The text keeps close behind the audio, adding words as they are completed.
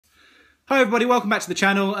Hi everybody, welcome back to the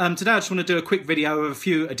channel. Today I just want to do a quick video of a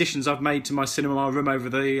few additions I've made to my cinema room over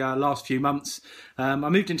the last few months. I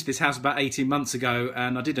moved into this house about 18 months ago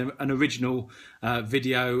and I did an original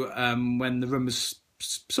video when the room was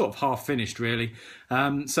sort of half finished really.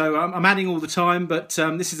 So I'm adding all the time, but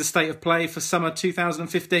this is the state of play for summer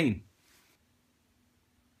 2015.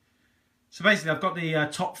 So basically I've got the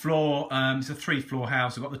top floor, it's a 3-floor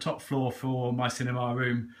house. I've got the top floor for my cinema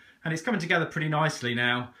room and it's coming together pretty nicely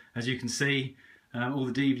now, as you can see. All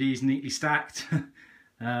the DVDs neatly stacked.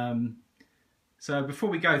 So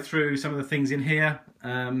before we go through some of the things in here,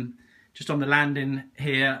 just on the landing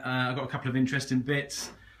here, I've got a couple of interesting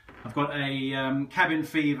bits. I've got a Cabin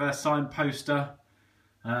Fever signed poster,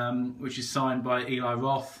 which is signed by Eli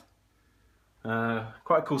Roth.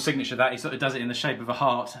 Quite a cool signature that. He sort of does it in the shape of a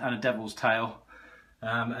heart and a devil's tail.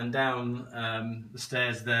 And down the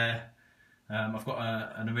stairs there, I've got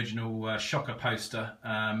an original Shocker poster.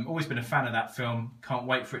 Always been a fan of that film. Can't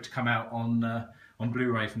wait for it to come out on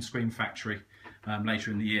Blu-ray from Scream Factory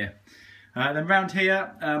later in the year. Then round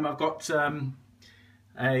here, I've got a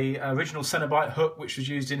original Cenobite hook which was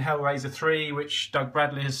used in Hellraiser 3, which Doug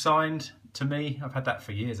Bradley has signed to me. I've had that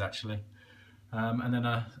for years actually. And then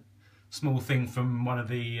a small thing from one of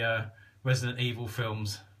the Resident Evil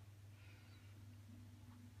films.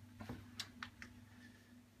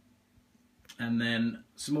 And then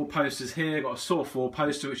some more posters here. Got a Saw 4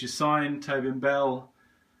 poster which is signed, Tobin Bell,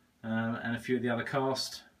 and a few of the other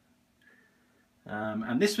cast.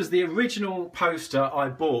 And this was the original poster I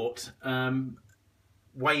bought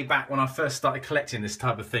way back when I first started collecting this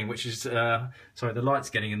type of thing, which is, sorry, the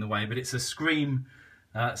light's getting in the way, but it's a Scream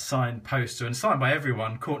signed poster, and signed by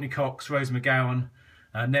everyone: Courtney Cox, Rose McGowan,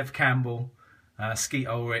 Nev Campbell, Skeet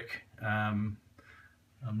Ulrich. I'm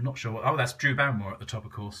not sure what, oh, that's Drew Barrymore at the top,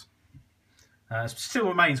 of course. Still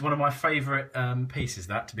remains one of my favourite pieces,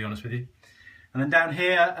 that, to be honest with you. And then down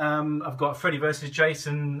here, I've got Freddy vs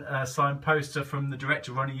Jason signed poster from the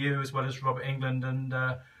director Ronnie Yu, as well as Robert Englund and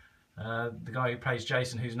the guy who plays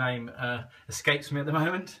Jason, whose name escapes me at the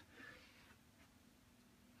moment.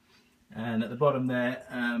 And at the bottom there,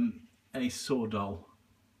 a Saw doll.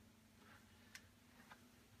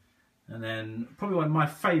 And then probably one of my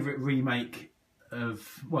favourite remake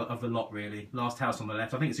of the lot really, Last House on the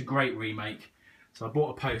Left. I think it's a great remake. So I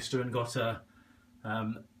bought a poster and got a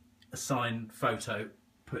signed photo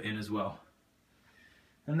put in as well.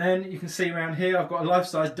 And then you can see around here I've got a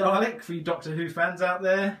life-size Dalek for you Doctor Who fans out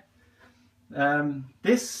there.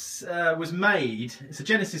 This was made, it's a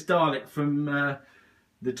Genesis Dalek from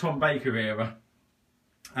the Tom Baker era,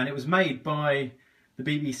 and it was made by the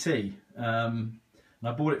BBC. And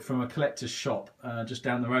I bought it from a collector's shop just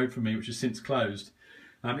down the road from me, which has since closed.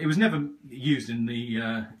 It was never used in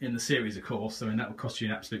the series, of course. I mean, that would cost you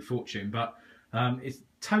an absolute fortune, but it's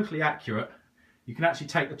totally accurate. You can actually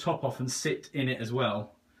take the top off and sit in it as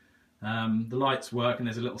well. The lights work and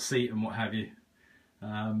there's a little seat and what have you.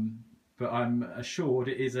 But I'm assured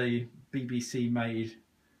it is a BBC-made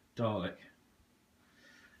Dalek.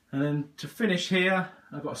 And then to finish here,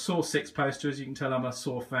 I've got a Saw 6 poster. As you can tell, I'm a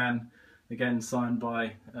Saw fan. Again, signed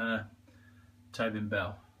by Tobin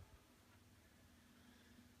Bell.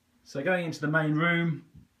 So going into the main room,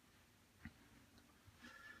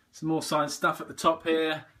 some more signed stuff at the top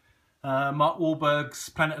here. Mark Wahlberg's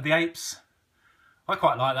Planet of the Apes. I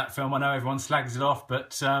quite like that film. I know everyone slags it off,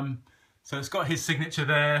 but so it's got his signature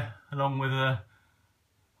there, along with a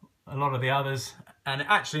lot of the others, and it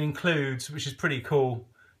actually includes, which is pretty cool,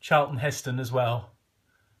 Charlton Heston as well.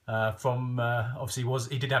 From obviously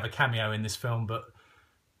he did have a cameo in this film, but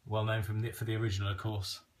well known for the original, of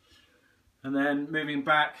course. And then moving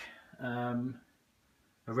back, a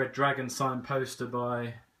Red Dragon signed poster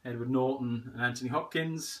by Edward Norton and Anthony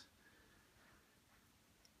Hopkins.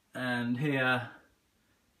 And here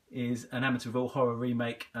is an Amityville Horror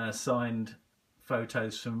remake signed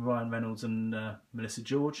photos from Ryan Reynolds and Melissa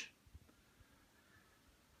George.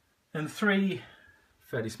 And 3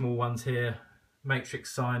 fairly small ones here. Matrix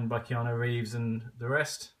signed by Keanu Reeves and the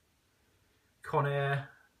rest. Con Air.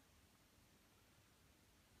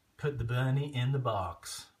 Put the Bernie in the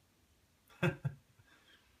box.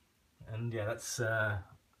 And yeah, that's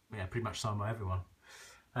pretty much signed by everyone.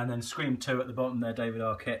 And then Scream 2 at the bottom there, David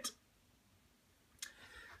Arquette.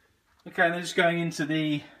 Okay, and then just going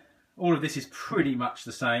into all of this is pretty much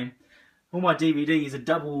the same. All my DVDs are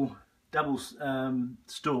double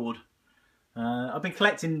stored. I've been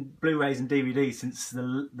collecting Blu-rays and DVDs since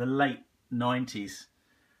the late 90s.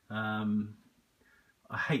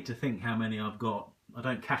 I hate to think how many I've got. I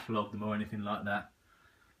don't catalogue them or anything like that.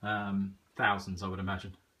 Thousands, I would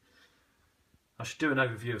imagine. I should do an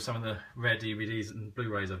overview of some of the rare DVDs and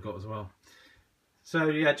Blu-rays I've got as well. So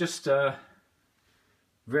yeah, just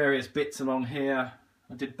various bits along here.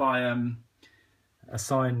 I did buy a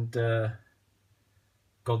signed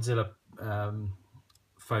Godzilla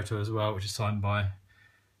photo as well, which is signed by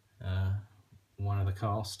one of the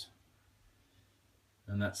cast.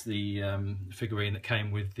 And that's the figurine that came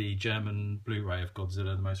with the German Blu-ray of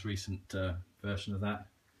Godzilla, the most recent version of that.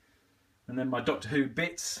 And then my Doctor Who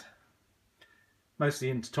bits, mostly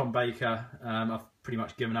into Tom Baker. I've pretty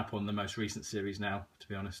much given up on the most recent series now, to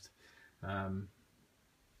be honest. And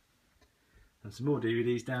some more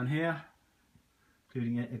DVDs down here,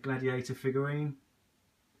 including a Gladiator figurine.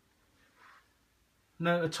 And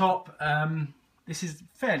then at the top, this is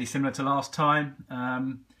fairly similar to last time.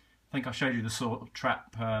 I think I showed you the Sword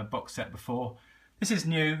Trap box set before. This is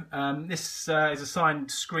new. This is a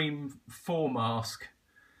signed Scream 4 mask,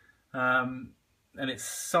 and it's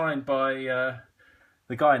signed by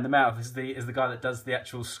the guy in the mouth is the guy that does the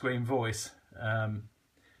actual Scream voice, and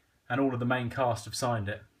all of the main cast have signed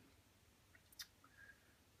it.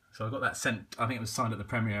 So I got that sent. I think it was signed at the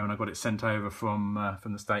premiere, and I got it sent over from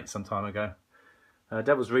the States some time ago.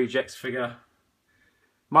 Devil's Rejects figure.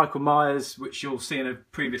 Michael Myers, which you'll see in a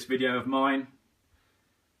previous video of mine.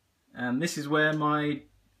 And this is where my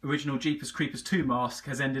original Jeepers Creepers 2 mask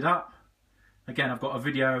has ended up. Again, I've got a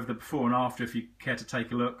video of the before and after if you care to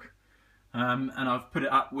take a look. And I've put it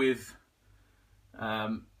up with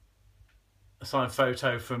a signed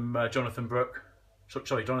photo from Jonathan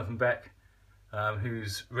Beck,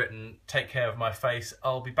 who's written, "Take care of my face,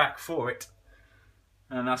 I'll be back for it."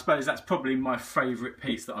 And I suppose that's probably my favourite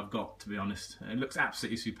piece that I've got, to be honest. It looks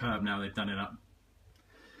absolutely superb now they've done it up.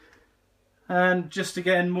 And just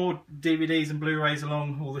again, more DVDs and Blu-rays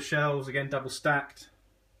along all the shelves, again double stacked.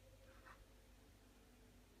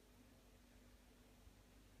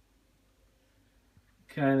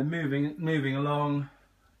 Okay, then moving along.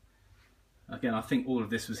 Again, I think all of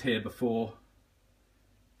this was here before.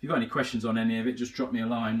 If you've got any questions on any of it, just drop me a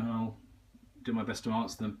line. I'll do my best to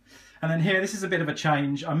answer them. And then here, this is a bit of a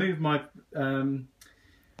change. I moved my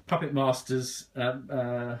Puppet Masters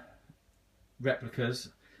replicas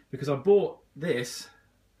because I bought this,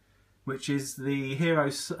 which is the Hero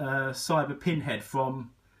Cyber Pinhead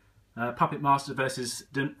from Puppet Master versus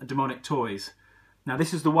Demonic Toys. Now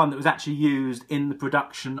this is the one that was actually used in the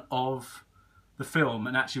production of the film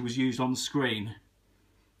and actually was used on screen.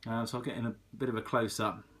 So I'll get in a bit of a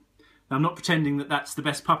close-up. Now, I'm not pretending that that's the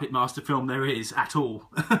best Puppet Master film there is at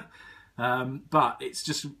all. But it's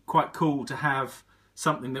just quite cool to have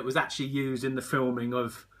something that was actually used in the filming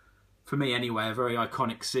of, for me anyway, a very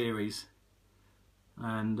iconic series.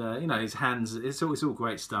 And you know, his hands, it's all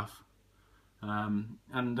great stuff.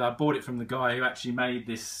 And I bought it from the guy who actually made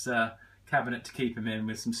this cabinet to keep him in,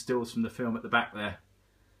 with some stills from the film at the back there.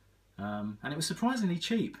 And it was surprisingly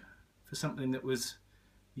cheap for something that was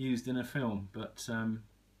used in a film, but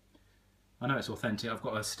I know it's authentic. I've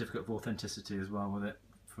got a certificate of authenticity as well with it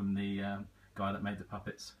from the guy that made the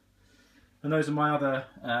puppets. And those are my other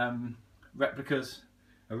replicas.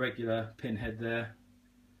 A regular Pinhead there.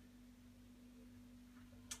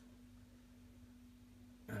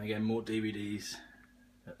 And again, more DVDs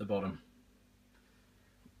at the bottom,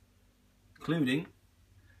 including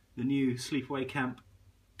the new Sleepaway Camp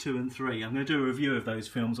 2 and 3. I'm going to do a review of those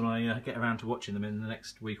films when I get around to watching them in the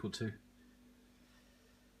next week or two.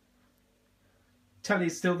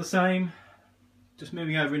 Telly's still the same. Just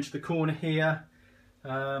moving over into the corner here.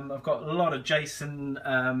 I've got a lot of Jason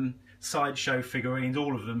sideshow figurines,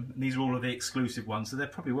 all of them. And these are all of the exclusive ones, so they're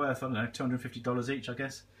probably worth, I don't know, $250 each, I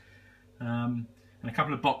guess. And a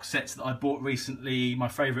couple of box sets that I bought recently, my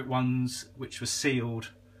favourite ones, which were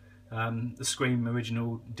sealed. The Scream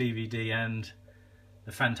original DVD and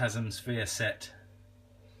the Phantasm Sphere set.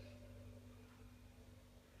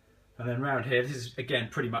 And then round here, this is again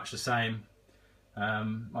pretty much the same.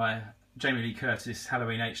 My Jamie Lee Curtis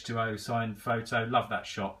Halloween H2O signed photo, love that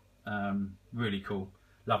shot, really cool,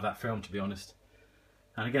 love that film, to be honest.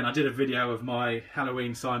 And again, I did a video of my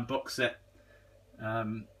Halloween signed box set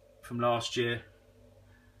from last year,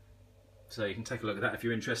 so you can take a look at that if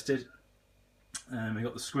you're interested. We've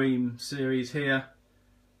got the Scream series here,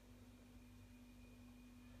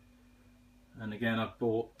 and again I've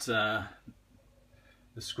bought the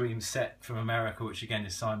Scream set from America, which again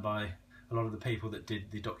is signed by a lot of the people that did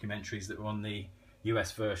the documentaries that were on the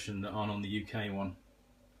US version that aren't on the UK one.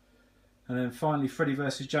 And then finally Freddy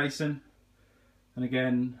vs Jason, and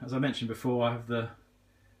again, as I mentioned before, I have the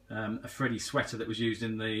a Freddy sweater that was used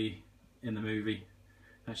in the movie.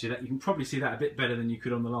 Actually, that you can probably see that a bit better than you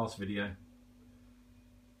could on the last video.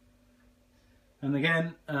 And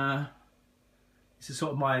again, This is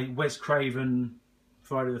sort of my Wes Craven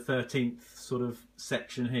Friday the 13th sort of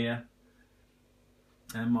section here,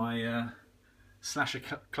 and my Slasher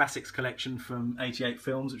Classics collection from 88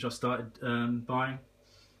 Films, which I started buying.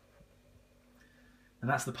 And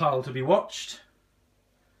that's the pile to be watched.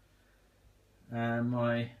 And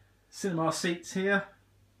my cinema seats here.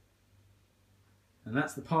 And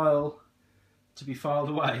that's the pile to be filed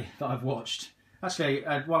away that I've watched. Actually,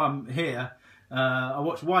 while I'm here, I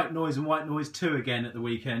watched White Noise and White Noise 2 again at the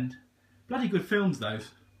weekend. Bloody good films, those.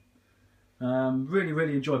 Really,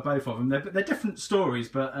 really enjoyed both of them. They're different stories,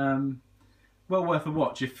 but well worth a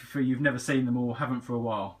watch if you've never seen them or haven't for a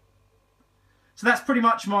while. So that's pretty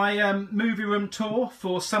much my movie room tour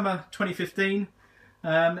for summer 2015.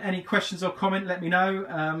 Any questions or comment, let me know.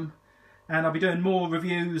 And I'll be doing more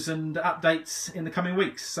reviews and updates in the coming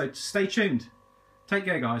weeks. So stay tuned. Take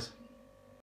care, guys.